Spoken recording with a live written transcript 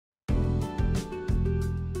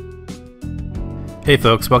Hey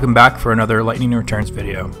folks, welcome back for another Lightning Returns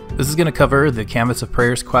video. This is going to cover the Canvas of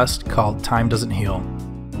Prayers quest called Time Doesn't Heal.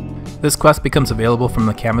 This quest becomes available from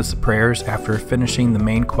the Canvas of Prayers after finishing the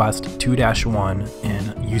main quest 2-1 in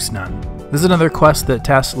Yusnan. This is another quest that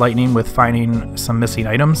tasks Lightning with finding some missing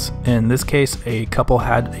items. In this case, a couple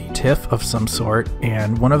had a tiff of some sort,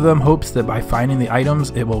 and one of them hopes that by finding the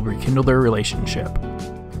items it will rekindle their relationship.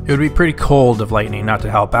 It would be pretty cold of Lightning not to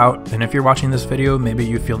help out, and if you're watching this video, maybe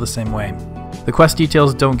you feel the same way. The quest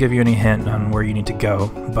details don't give you any hint on where you need to go,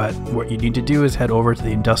 but what you need to do is head over to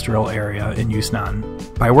the industrial area in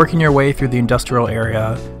Yusnan. By working your way through the industrial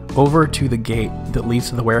area over to the gate that leads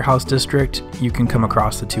to the warehouse district, you can come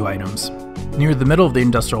across the two items. Near the middle of the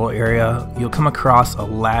industrial area, you'll come across a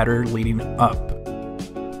ladder leading up,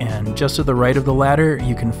 and just to the right of the ladder,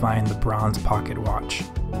 you can find the bronze pocket watch.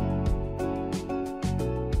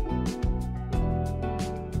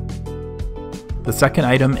 The second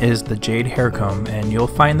item is the jade hair comb, and you'll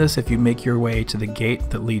find this if you make your way to the gate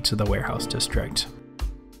that leads to the warehouse district.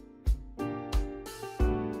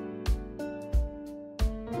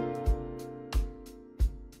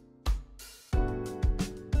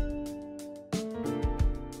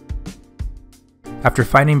 After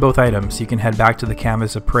finding both items, you can head back to the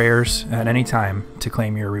Canvas of Prayers at any time to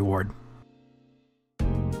claim your reward.